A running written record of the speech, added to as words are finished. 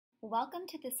Welcome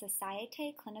to the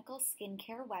Société Clinical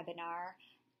Skincare webinar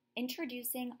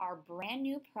introducing our brand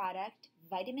new product,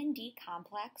 Vitamin D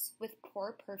Complex with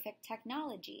Pore Perfect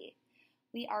technology.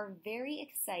 We are very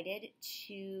excited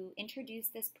to introduce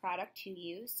this product to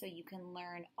you so you can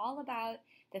learn all about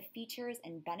the features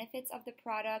and benefits of the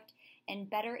product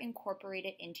and better incorporate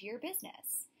it into your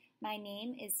business. My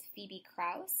name is Phoebe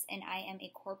Kraus and I am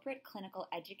a corporate clinical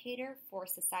educator for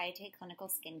Société Clinical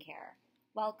Skincare.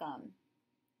 Welcome.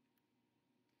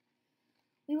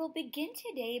 We will begin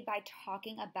today by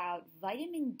talking about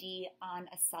vitamin D on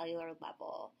a cellular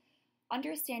level,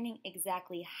 understanding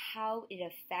exactly how it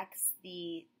affects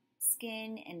the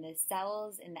skin and the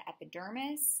cells in the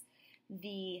epidermis,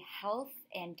 the health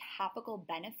and topical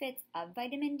benefits of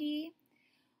vitamin D.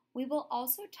 We will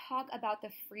also talk about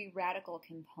the free radical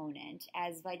component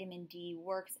as vitamin D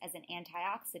works as an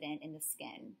antioxidant in the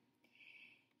skin.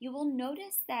 You will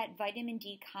notice that vitamin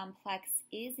D complex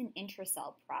is an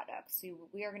intracell product. So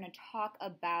we are going to talk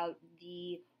about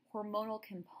the hormonal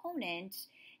component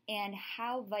and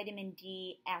how vitamin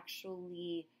D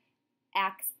actually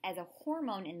acts as a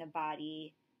hormone in the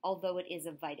body, although it is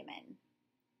a vitamin.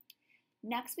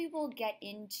 Next, we will get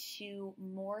into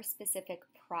more specific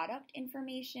product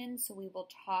information. So we will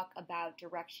talk about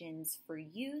directions for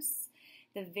use,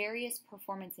 the various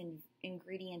performance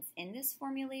ingredients in this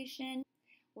formulation.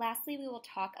 Lastly, we will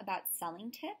talk about selling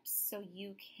tips so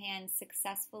you can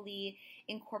successfully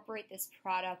incorporate this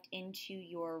product into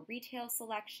your retail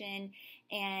selection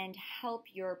and help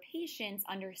your patients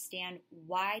understand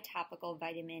why topical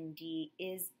vitamin D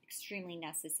is extremely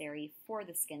necessary for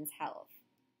the skin's health.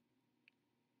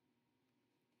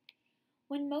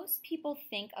 When most people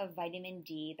think of vitamin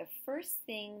D, the first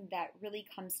thing that really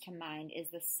comes to mind is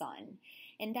the sun.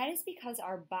 And that is because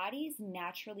our bodies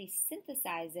naturally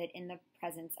synthesize it in the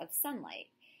presence of sunlight.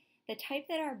 The type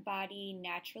that our body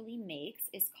naturally makes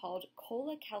is called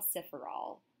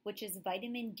cholecalciferol, which is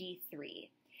vitamin D3.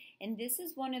 And this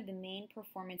is one of the main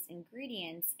performance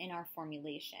ingredients in our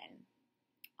formulation.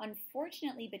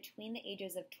 Unfortunately, between the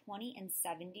ages of 20 and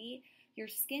 70, your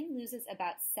skin loses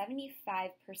about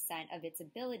 75% of its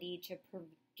ability to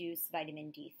produce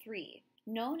vitamin D3.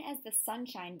 Known as the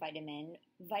sunshine vitamin,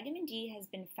 vitamin D has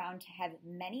been found to have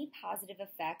many positive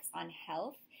effects on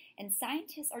health, and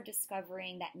scientists are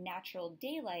discovering that natural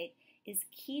daylight is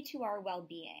key to our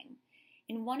well-being.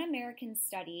 In one American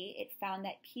study, it found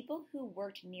that people who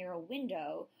worked near a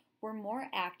window were more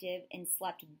active and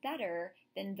slept better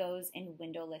than those in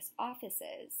windowless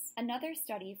offices. Another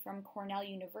study from Cornell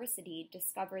University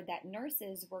discovered that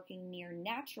nurses working near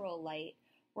natural light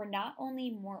were not only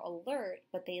more alert,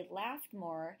 but they laughed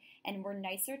more and were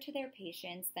nicer to their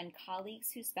patients than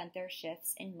colleagues who spent their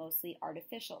shifts in mostly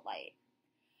artificial light.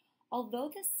 Although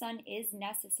the sun is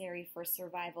necessary for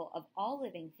survival of all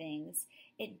living things,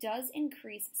 it does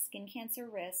increase skin cancer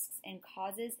risks and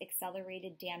causes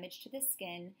accelerated damage to the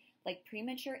skin, like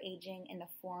premature aging in the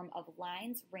form of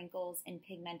lines, wrinkles, and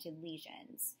pigmented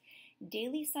lesions.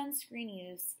 Daily sunscreen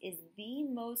use is the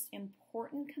most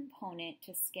important component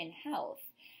to skin health.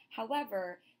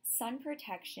 However, sun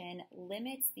protection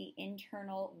limits the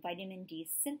internal vitamin D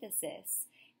synthesis,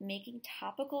 making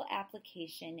topical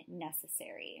application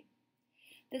necessary.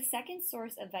 The second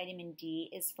source of vitamin D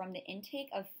is from the intake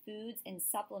of foods and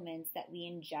supplements that we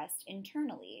ingest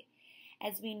internally.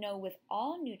 As we know with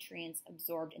all nutrients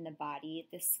absorbed in the body,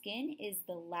 the skin is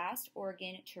the last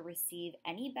organ to receive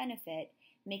any benefit,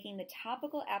 making the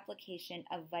topical application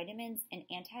of vitamins and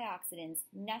antioxidants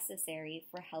necessary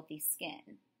for healthy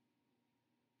skin.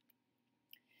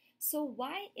 So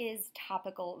why is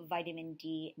topical vitamin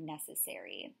D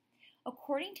necessary?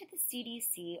 According to the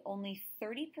CDC, only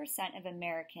 30% of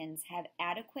Americans have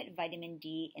adequate vitamin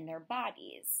D in their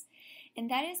bodies. And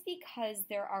that is because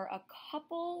there are a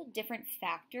couple different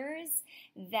factors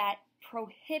that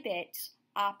prohibit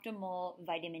optimal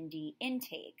vitamin D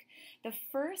intake. The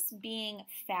first being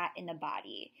fat in the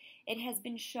body. It has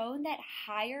been shown that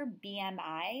higher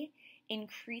BMI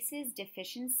increases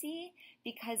deficiency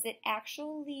because it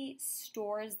actually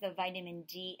stores the vitamin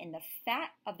D in the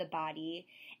fat of the body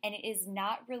and it is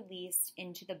not released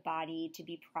into the body to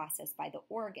be processed by the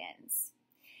organs.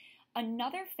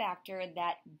 Another factor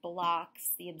that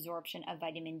blocks the absorption of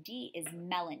vitamin D is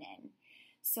melanin.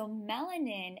 So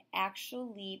melanin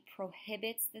actually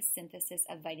prohibits the synthesis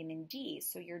of vitamin D.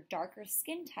 So your darker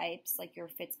skin types, like your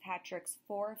Fitzpatrick's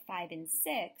 4, 5, and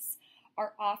 6,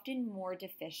 are often more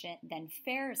deficient than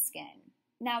fair skin.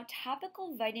 Now,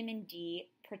 topical vitamin D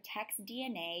protects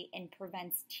DNA and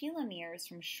prevents telomeres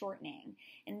from shortening,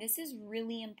 and this is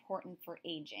really important for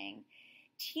aging.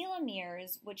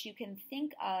 Telomeres, which you can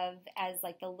think of as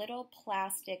like the little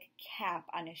plastic cap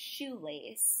on a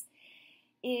shoelace,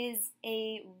 is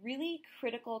a really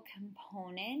critical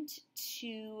component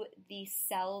to the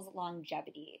cell's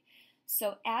longevity.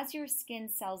 So as your skin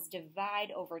cells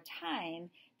divide over time,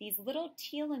 these little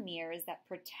telomeres that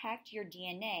protect your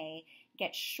DNA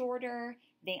get shorter,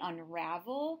 they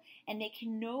unravel, and they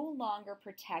can no longer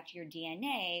protect your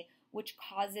DNA, which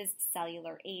causes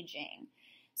cellular aging.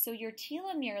 So your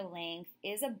telomere length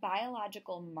is a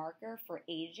biological marker for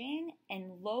aging,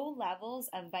 and low levels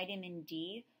of vitamin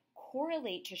D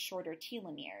correlate to shorter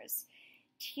telomeres.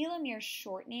 Telomere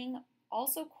shortening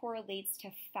also correlates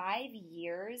to 5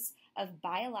 years of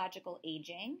biological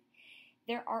aging.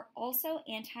 There are also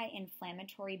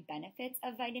anti-inflammatory benefits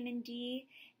of vitamin D,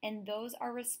 and those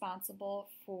are responsible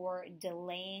for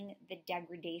delaying the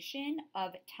degradation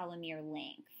of telomere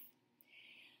length.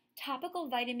 Topical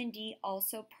vitamin D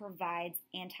also provides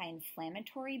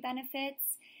anti-inflammatory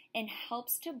benefits and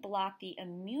helps to block the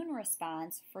immune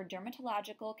response for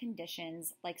dermatological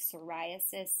conditions like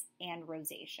psoriasis and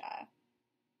rosacea.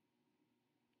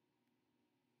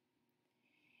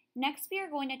 Next, we are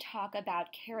going to talk about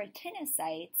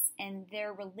keratinocytes and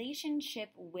their relationship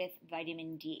with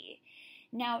vitamin D.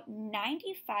 Now,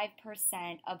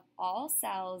 95% of all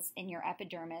cells in your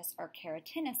epidermis are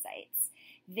keratinocytes.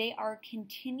 They are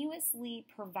continuously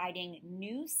providing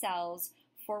new cells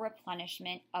for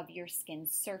replenishment of your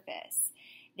skin's surface.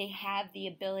 They have the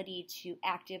ability to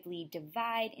actively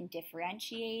divide and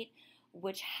differentiate,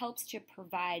 which helps to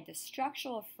provide the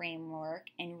structural framework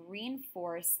and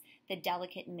reinforce the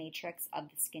delicate matrix of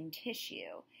the skin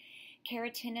tissue.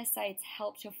 Keratinocytes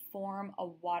help to form a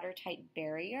watertight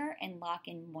barrier and lock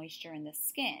in moisture in the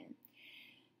skin.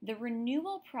 The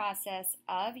renewal process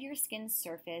of your skin's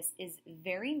surface is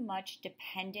very much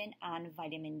dependent on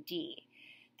vitamin D.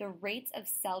 The rates of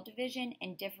cell division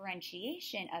and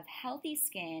differentiation of healthy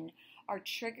skin are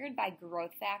triggered by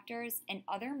growth factors and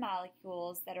other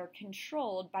molecules that are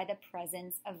controlled by the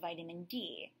presence of vitamin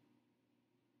D.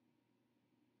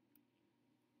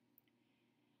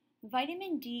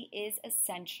 Vitamin D is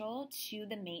essential to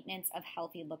the maintenance of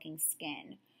healthy-looking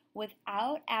skin.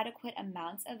 Without adequate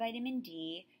amounts of vitamin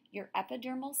D, your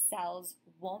epidermal cells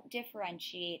won't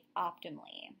differentiate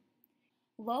optimally.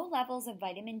 Low levels of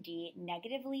vitamin D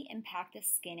negatively impact the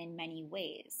skin in many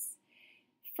ways.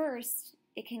 First,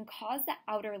 it can cause the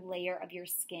outer layer of your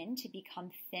skin to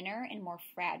become thinner and more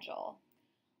fragile.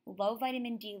 Low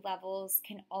vitamin D levels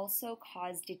can also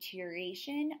cause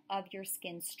deterioration of your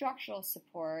skin's structural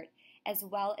support, as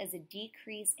well as a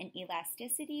decrease in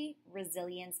elasticity,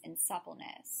 resilience, and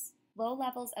suppleness. Low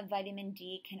levels of vitamin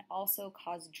D can also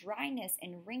cause dryness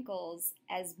and wrinkles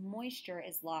as moisture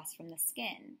is lost from the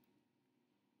skin.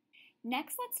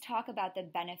 Next, let's talk about the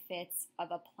benefits of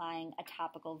applying a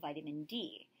topical vitamin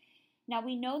D. Now,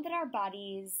 we know that our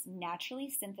bodies naturally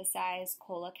synthesize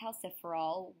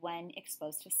cholecalciferol when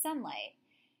exposed to sunlight.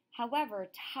 However,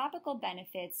 topical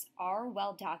benefits are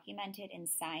well documented in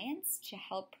science to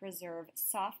help preserve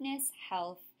softness,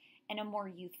 health, and a more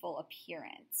youthful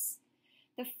appearance.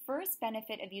 The first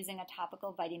benefit of using a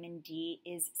topical vitamin D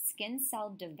is skin cell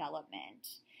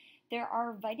development. There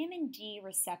are vitamin D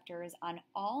receptors on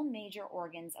all major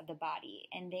organs of the body,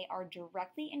 and they are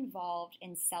directly involved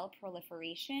in cell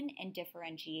proliferation and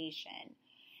differentiation.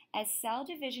 As cell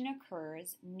division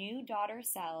occurs, new daughter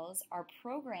cells are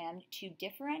programmed to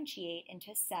differentiate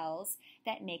into cells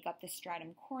that make up the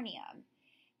stratum corneum.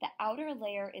 The outer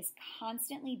layer is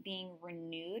constantly being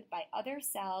renewed by other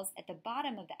cells at the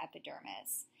bottom of the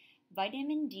epidermis.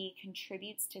 Vitamin D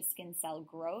contributes to skin cell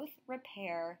growth,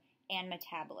 repair, and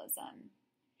metabolism.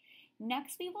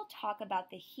 Next, we will talk about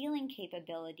the healing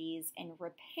capabilities and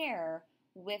repair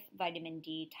with vitamin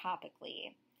D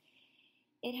topically.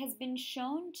 It has been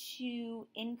shown to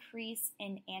increase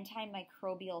an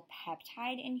antimicrobial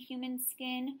peptide in human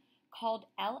skin called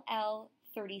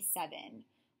LL37,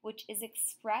 which is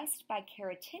expressed by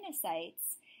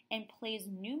keratinocytes and plays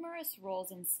numerous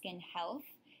roles in skin health,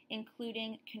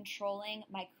 including controlling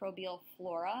microbial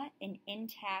flora in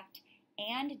intact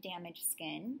and damaged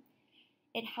skin.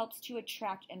 It helps to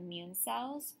attract immune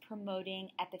cells,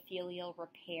 promoting epithelial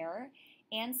repair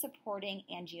and supporting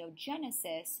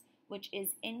angiogenesis, which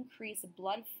is increased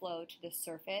blood flow to the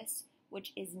surface,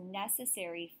 which is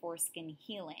necessary for skin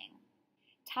healing.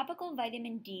 Topical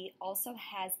vitamin D also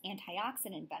has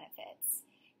antioxidant benefits.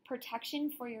 Protection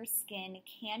for your skin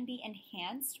can be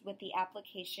enhanced with the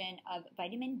application of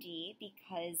vitamin D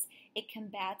because it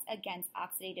combats against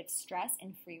oxidative stress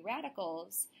and free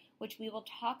radicals, which we will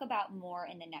talk about more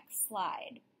in the next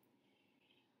slide.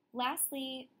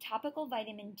 Lastly, topical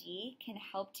vitamin D can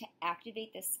help to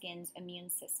activate the skin's immune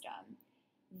system.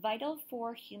 Vital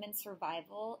for human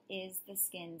survival is the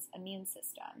skin's immune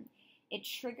system. It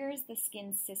triggers the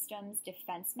skin system's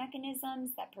defense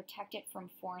mechanisms that protect it from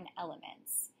foreign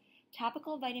elements.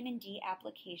 Topical vitamin D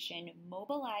application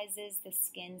mobilizes the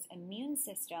skin's immune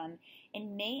system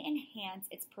and may enhance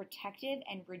its protective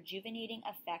and rejuvenating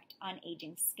effect on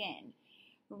aging skin.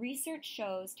 Research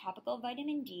shows topical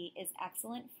vitamin D is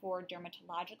excellent for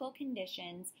dermatological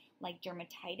conditions like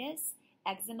dermatitis,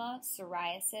 eczema,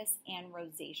 psoriasis, and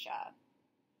rosacea.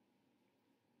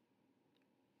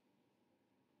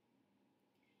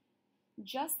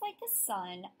 Just like the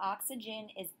sun, oxygen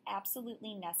is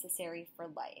absolutely necessary for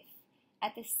life.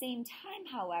 At the same time,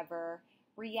 however,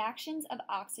 reactions of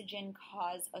oxygen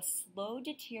cause a slow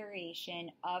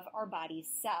deterioration of our body's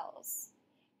cells.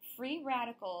 Free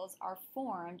radicals are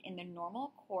formed in the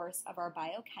normal course of our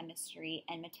biochemistry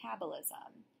and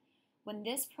metabolism. When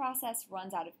this process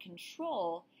runs out of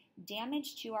control,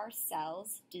 damage to our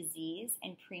cells, disease,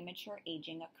 and premature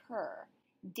aging occur.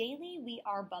 Daily, we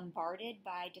are bombarded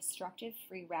by destructive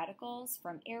free radicals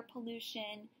from air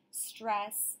pollution,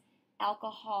 stress,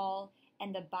 alcohol,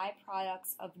 and the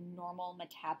byproducts of normal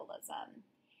metabolism.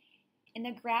 In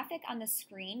the graphic on the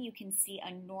screen, you can see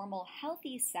a normal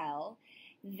healthy cell.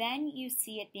 Then you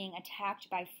see it being attacked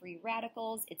by free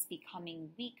radicals. It's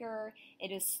becoming weaker.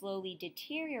 It is slowly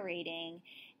deteriorating.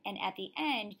 And at the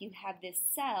end, you have this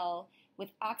cell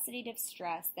with oxidative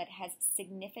stress that has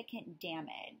significant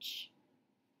damage.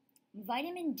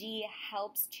 Vitamin D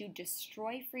helps to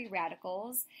destroy free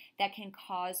radicals that can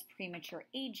cause premature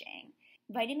aging.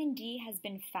 Vitamin D has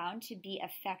been found to be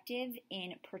effective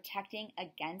in protecting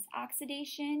against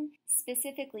oxidation,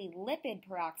 specifically lipid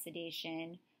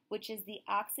peroxidation, which is the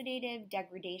oxidative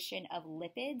degradation of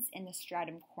lipids in the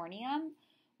stratum corneum,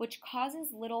 which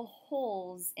causes little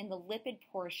holes in the lipid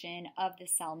portion of the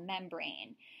cell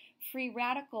membrane. Free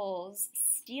radicals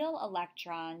steal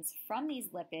electrons from these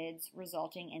lipids,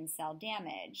 resulting in cell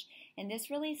damage. And this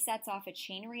really sets off a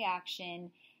chain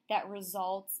reaction that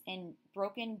results in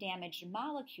broken, damaged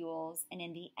molecules. And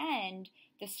in the end,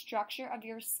 the structure of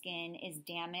your skin is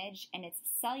damaged and its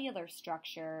cellular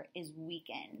structure is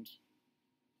weakened.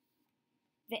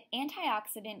 The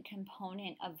antioxidant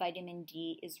component of vitamin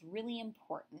D is really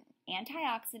important.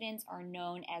 Antioxidants are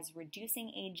known as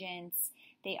reducing agents.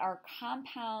 They are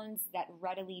compounds that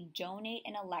readily donate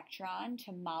an electron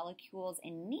to molecules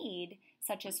in need,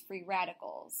 such as free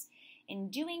radicals. In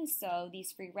doing so,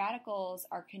 these free radicals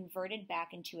are converted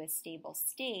back into a stable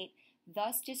state,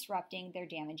 thus disrupting their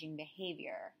damaging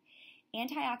behavior.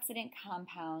 Antioxidant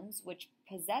compounds, which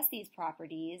possess these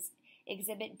properties,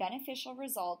 exhibit beneficial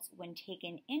results when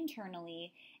taken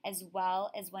internally as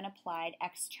well as when applied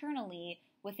externally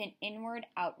with an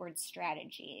inward-outward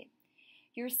strategy.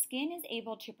 Your skin is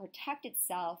able to protect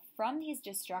itself from these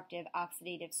destructive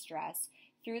oxidative stress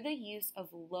through the use of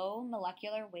low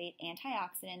molecular weight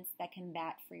antioxidants that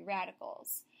combat free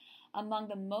radicals. Among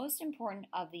the most important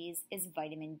of these is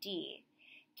vitamin D.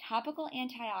 Topical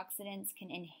antioxidants can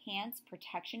enhance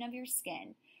protection of your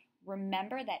skin.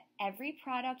 Remember that every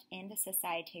product in the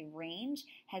Société range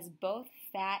has both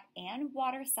fat and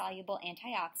water-soluble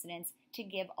antioxidants to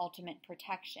give ultimate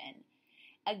protection.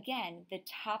 Again, the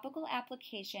topical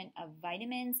application of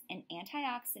vitamins and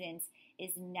antioxidants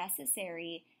is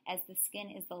necessary as the skin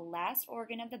is the last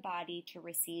organ of the body to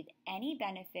receive any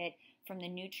benefit from the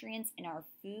nutrients in our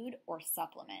food or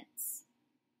supplements.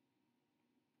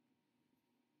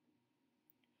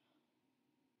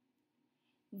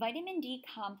 Vitamin D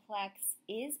complex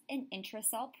is an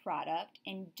intracell product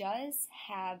and does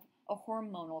have a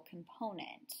hormonal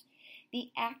component.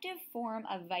 The active form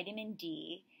of vitamin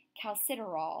D,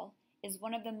 calcitarol, is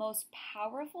one of the most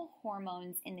powerful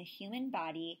hormones in the human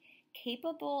body,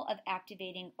 capable of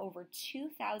activating over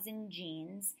 2,000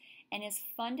 genes, and is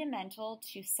fundamental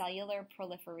to cellular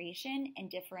proliferation and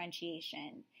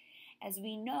differentiation. As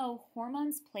we know,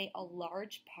 hormones play a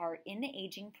large part in the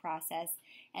aging process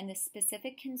and the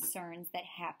specific concerns that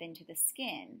happen to the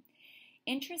skin.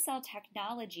 Intracell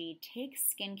technology takes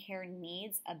skincare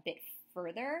needs a bit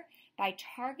further by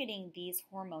targeting these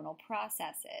hormonal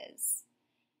processes.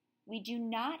 We do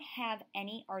not have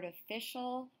any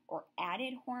artificial or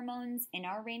added hormones in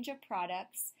our range of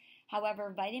products.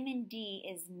 However, vitamin D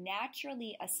is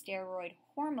naturally a steroid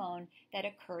hormone that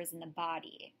occurs in the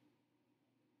body.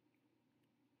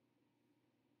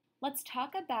 Let's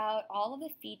talk about all of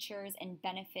the features and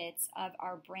benefits of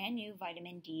our brand new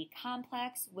vitamin D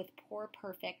complex with Pore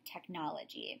Perfect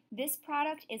technology. This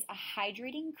product is a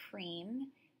hydrating cream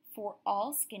for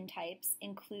all skin types,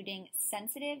 including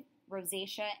sensitive,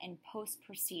 rosacea, and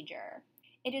post-procedure.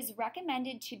 It is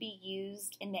recommended to be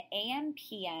used in the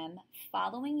AM/PM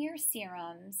following your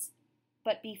serums,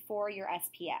 but before your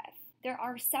SPF. There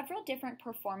are several different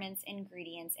performance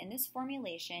ingredients in this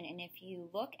formulation, and if you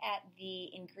look at the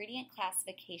ingredient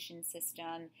classification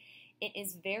system, it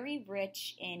is very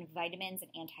rich in vitamins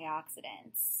and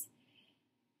antioxidants.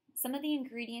 Some of the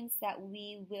ingredients that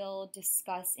we will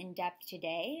discuss in depth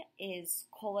today is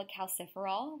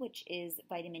cholecalciferol, which is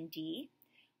vitamin D.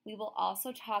 We will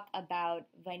also talk about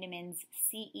vitamins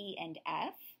C, E, and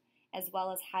F, as well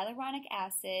as hyaluronic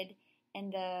acid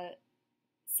and the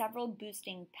several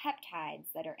boosting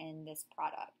peptides that are in this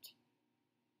product.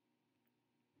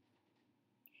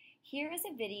 Here is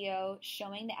a video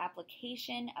showing the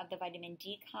application of the vitamin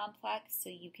D complex so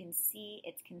you can see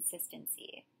its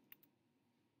consistency.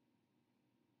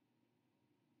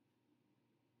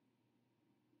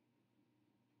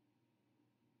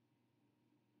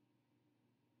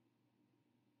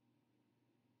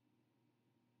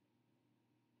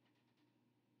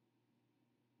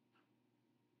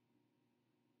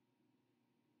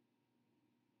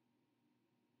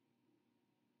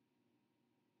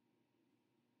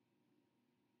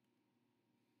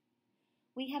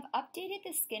 We have updated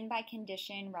the skin by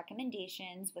condition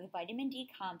recommendations with vitamin D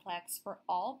complex for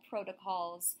all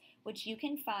protocols, which you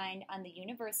can find on the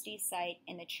university site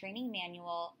in the training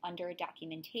manual under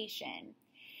documentation.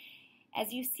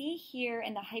 As you see here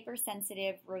in the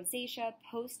hypersensitive rosacea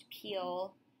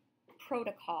post-peel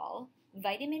protocol,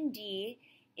 vitamin D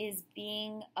is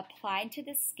being applied to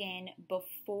the skin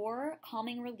before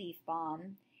calming relief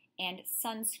balm and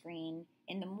sunscreen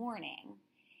in the morning.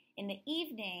 In the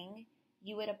evening,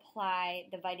 you would apply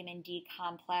the vitamin D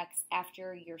complex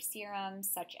after your serums,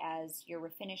 such as your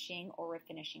Refinishing or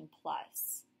Refinishing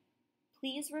Plus.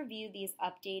 Please review these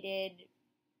updated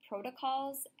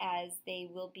protocols as they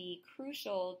will be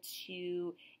crucial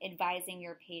to advising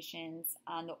your patients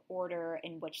on the order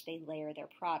in which they layer their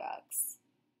products.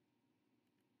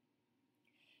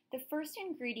 The first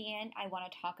ingredient I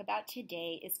want to talk about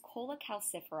today is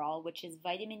cholecalciferol, which is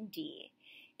vitamin D.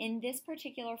 In this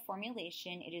particular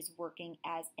formulation, it is working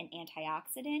as an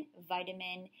antioxidant,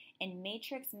 vitamin, and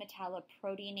matrix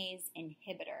metalloproteinase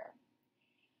inhibitor.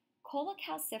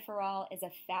 Cholecalciferol is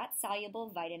a fat-soluble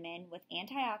vitamin with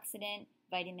antioxidant,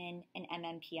 vitamin, and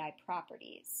MMPI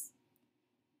properties.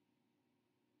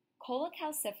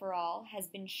 Cholecalciferol has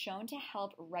been shown to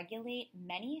help regulate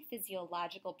many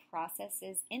physiological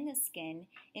processes in the skin,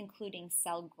 including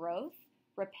cell growth,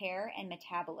 repair, and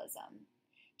metabolism.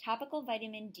 Topical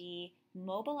vitamin D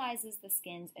mobilizes the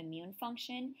skin's immune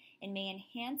function and may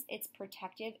enhance its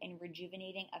protective and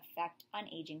rejuvenating effect on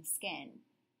aging skin.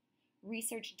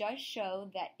 Research does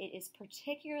show that it is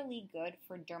particularly good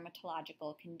for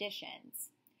dermatological conditions.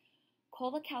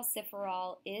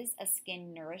 Cholecalciferol is a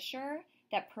skin nourisher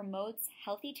that promotes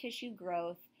healthy tissue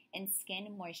growth and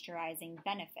skin moisturizing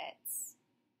benefits.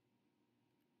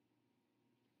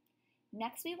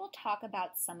 Next, we will talk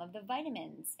about some of the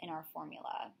vitamins in our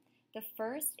formula. The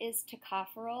first is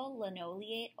tocopherol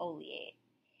linoleate oleate,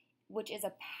 which is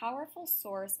a powerful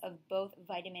source of both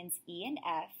vitamins E and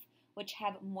F, which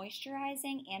have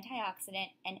moisturizing,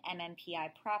 antioxidant, and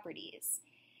MMPI properties.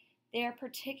 They are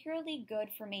particularly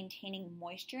good for maintaining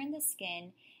moisture in the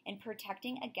skin and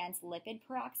protecting against lipid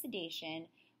peroxidation,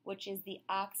 which is the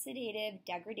oxidative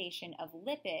degradation of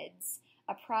lipids,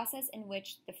 a process in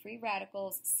which the free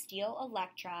radicals steal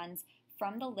electrons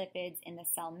from the lipids in the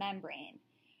cell membrane.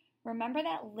 Remember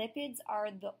that lipids are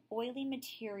the oily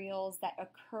materials that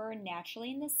occur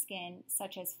naturally in the skin,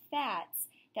 such as fats,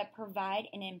 that provide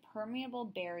an impermeable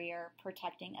barrier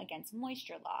protecting against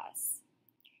moisture loss.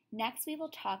 Next, we will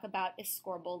talk about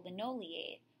ascorbyl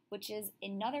linoleate, which is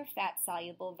another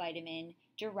fat-soluble vitamin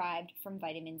derived from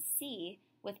vitamin C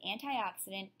with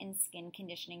antioxidant and skin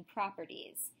conditioning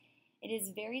properties. It is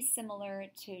very similar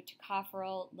to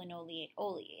tocopherol linoleate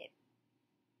oleate.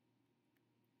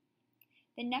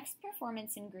 The next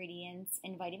performance ingredients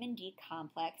in vitamin D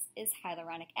complex is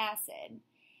hyaluronic acid.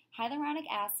 Hyaluronic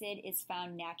acid is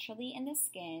found naturally in the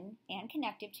skin and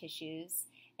connective tissues,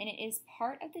 and it is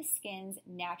part of the skin's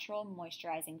natural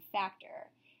moisturizing factor.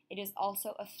 It is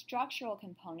also a structural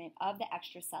component of the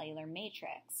extracellular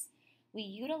matrix. We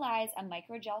utilize a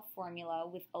microgel formula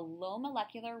with a low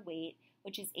molecular weight,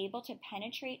 which is able to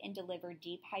penetrate and deliver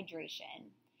deep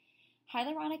hydration.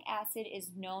 Hyaluronic acid is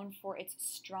known for its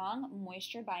strong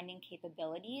moisture binding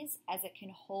capabilities, as it can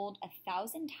hold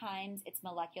 1,000 times its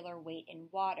molecular weight in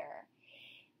water.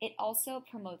 It also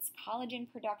promotes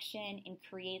collagen production and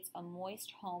creates a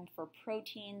moist home for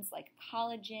proteins like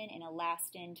collagen and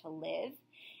elastin to live,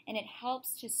 and it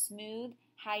helps to smooth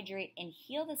hydrate, and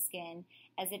heal the skin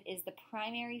as it is the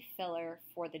primary filler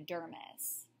for the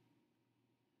dermis.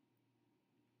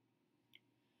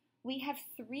 We have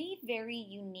 3 very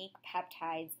unique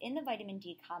peptides in the vitamin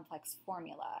D complex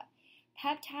formula.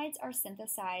 Peptides are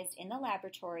synthesized in the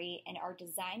laboratory and are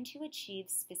designed to achieve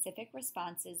specific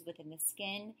responses within the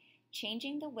skin,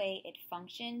 changing the way it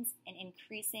functions and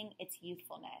increasing its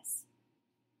youthfulness.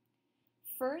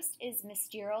 First is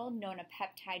mysterol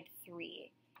nonapeptide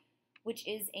 3, which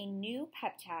is a new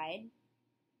peptide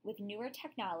with newer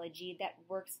technology that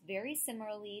works very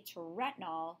similarly to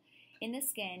retinol in the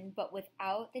skin, but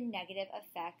without the negative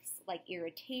effects like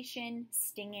irritation,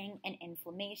 stinging, and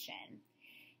inflammation.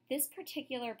 This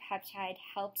particular peptide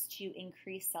helps to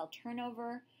increase cell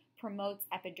turnover, promotes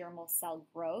epidermal cell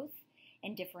growth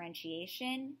and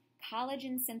differentiation,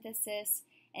 collagen synthesis,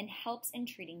 and helps in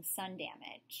treating sun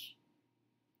damage.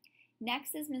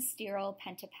 Next is mysterol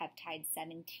pentapeptide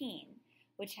 17,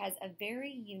 which has a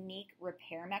very unique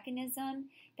repair mechanism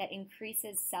that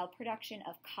increases cell production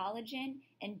of collagen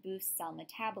and boosts cell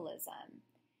metabolism.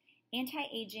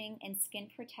 Anti-aging and skin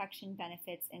protection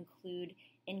benefits include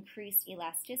increased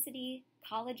elasticity,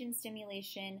 collagen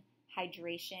stimulation,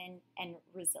 hydration, and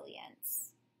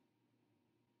resilience.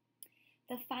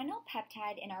 The final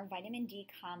peptide in our vitamin D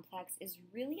complex is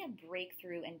really a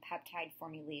breakthrough in peptide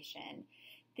formulation.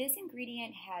 This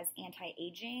ingredient has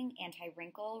anti-aging,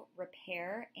 anti-wrinkle,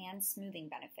 repair, and smoothing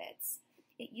benefits.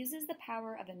 It uses the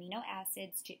power of amino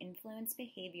acids to influence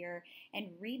behavior and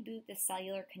reboot the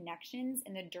cellular connections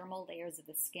in the dermal layers of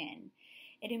the skin.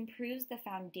 It improves the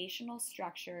foundational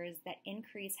structures that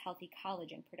increase healthy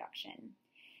collagen production.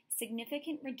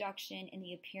 Significant reduction in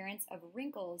the appearance of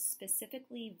wrinkles,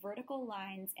 specifically vertical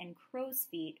lines and crow's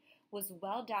feet, was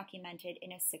well documented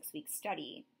in a 6-week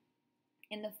study.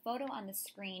 In the photo on the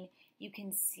screen, you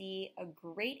can see a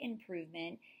great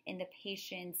improvement in the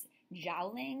patient's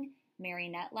jowling,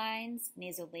 marionette lines,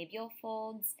 nasolabial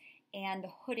folds, and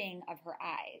the hooding of her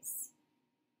eyes.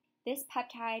 This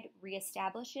peptide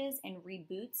reestablishes and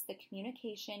reboots the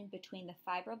communication between the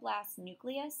fibroblast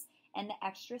nucleus and the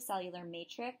extracellular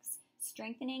matrix,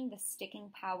 strengthening the sticking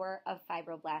power of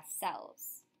fibroblast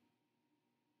cells.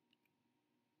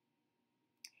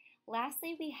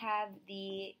 Lastly, we have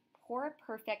the Pore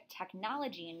Perfect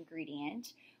technology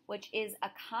ingredient, which is a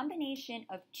combination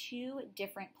of 2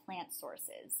 different plant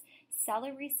sources,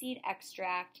 celery seed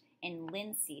extract and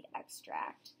linseed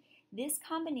extract. This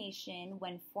combination,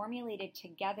 when formulated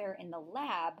together in the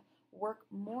lab, work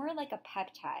more like a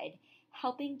peptide,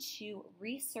 helping to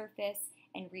resurface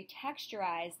and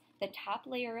retexturize the top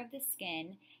layer of the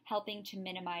skin, helping to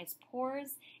minimize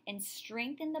pores and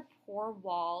strengthen the pore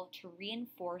wall to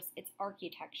reinforce its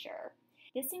architecture.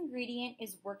 This ingredient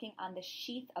is working on the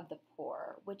sheath of the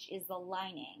pore, which is the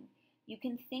lining. You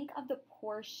can think of the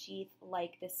pore sheath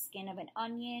like the skin of an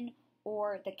onion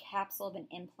or the capsule of an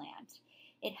implant.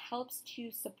 It helps to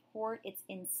support its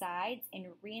insides and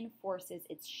reinforces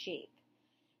its shape.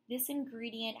 This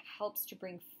ingredient helps to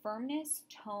bring firmness,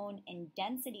 tone, and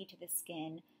density to the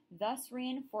skin, thus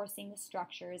reinforcing the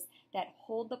structures that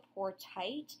hold the pore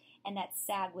tight and that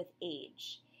sag with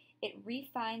age. It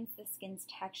refines the skin's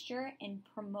texture and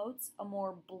promotes a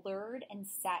more blurred and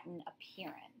satin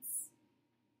appearance.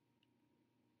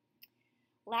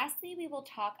 Lastly, we will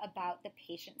talk about the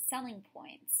patient selling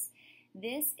points.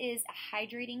 This is a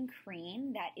hydrating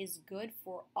cream that is good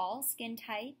for all skin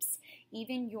types,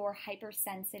 even your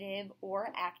hypersensitive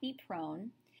or acne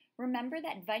prone. Remember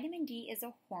that vitamin D is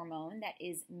a hormone that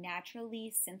is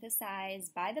naturally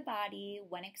synthesized by the body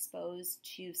when exposed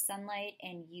to sunlight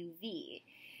and UV.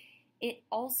 It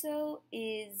also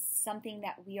is something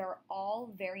that we are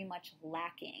all very much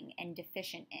lacking and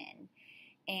deficient in.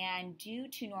 And due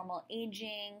to normal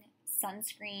aging,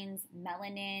 sunscreens,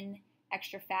 melanin,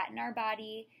 extra fat in our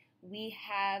body, we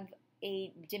have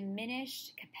a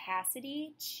diminished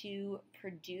capacity to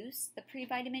produce the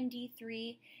pre-vitamin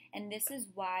D3, and this is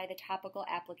why the topical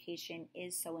application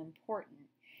is so important.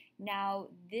 Now,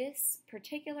 this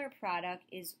particular product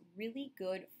is really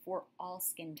good for all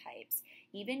skin types,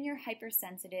 even your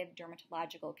hypersensitive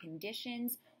dermatological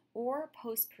conditions or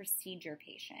post-procedure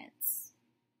patients.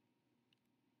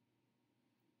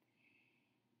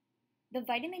 The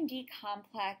vitamin D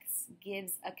complex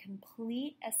gives a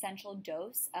complete essential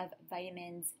dose of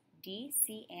vitamins D,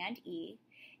 C, and E.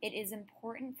 It is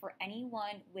important for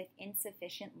anyone with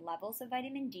insufficient levels of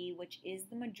vitamin D, which is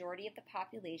the majority of the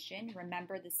population.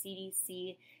 Remember, the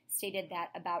CDC stated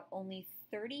that about only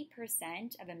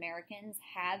 30% of Americans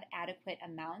have adequate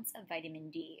amounts of vitamin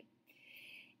D.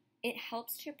 It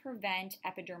helps to prevent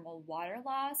epidermal water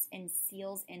loss and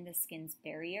seals in the skin's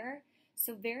barrier.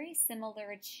 So very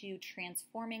similar to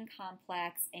Transforming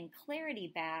Complex and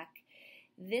Clarity Back,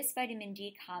 this vitamin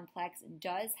D complex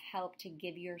does help to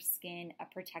give your skin a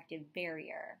protective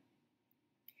barrier.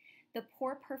 The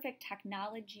Pore Perfect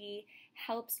technology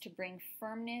helps to bring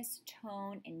firmness,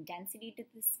 tone, and density to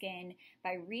the skin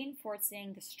by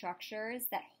reinforcing the structures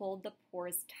that hold the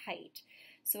pores tight.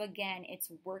 So again,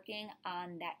 it's working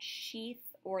on that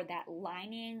sheath or that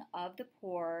lining of the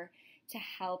pore to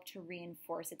help to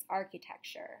reinforce its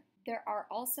architecture. There are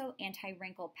also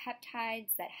anti-wrinkle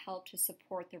peptides that help to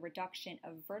support the reduction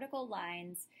of vertical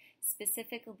lines,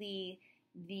 specifically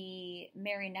the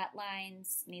marionette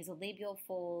lines, nasolabial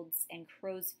folds, and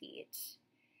crow's feet.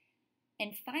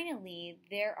 And finally,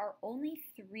 there are only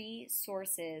 3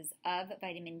 sources of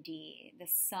vitamin D: the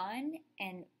sun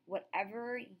and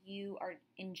whatever you are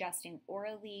ingesting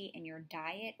orally in your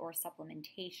diet or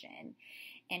supplementation.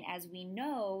 And as we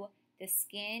know, the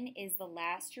skin is the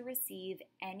last to receive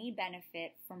any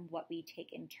benefit from what we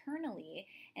take internally,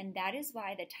 and that is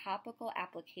why the topical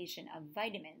application of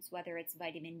vitamins, whether it's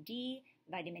vitamin D,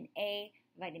 vitamin A,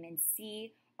 vitamin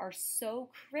C, are so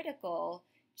critical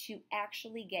to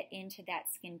actually get into that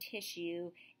skin tissue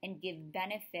and give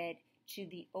benefit to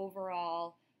the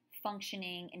overall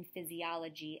functioning and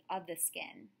physiology of the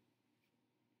skin.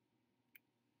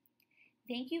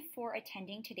 Thank you for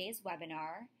attending today's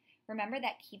webinar. Remember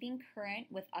that keeping current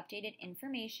with updated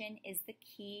information is the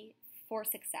key for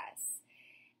success.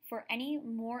 For any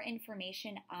more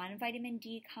information on vitamin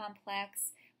D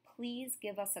complex, please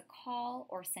give us a call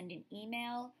or send an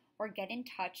email or get in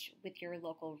touch with your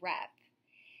local rep.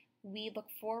 We look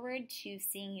forward to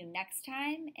seeing you next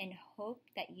time and hope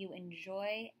that you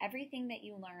enjoy everything that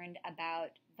you learned about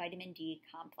vitamin D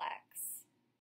complex.